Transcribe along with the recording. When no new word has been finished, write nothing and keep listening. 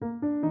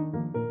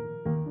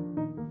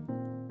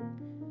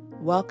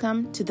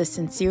Welcome to the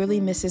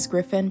Sincerely Mrs.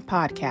 Griffin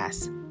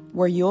podcast,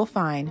 where you'll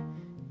find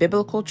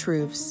biblical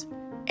truths,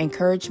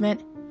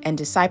 encouragement, and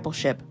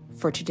discipleship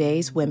for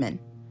today's women.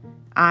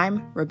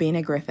 I'm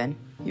Robina Griffin,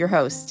 your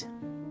host.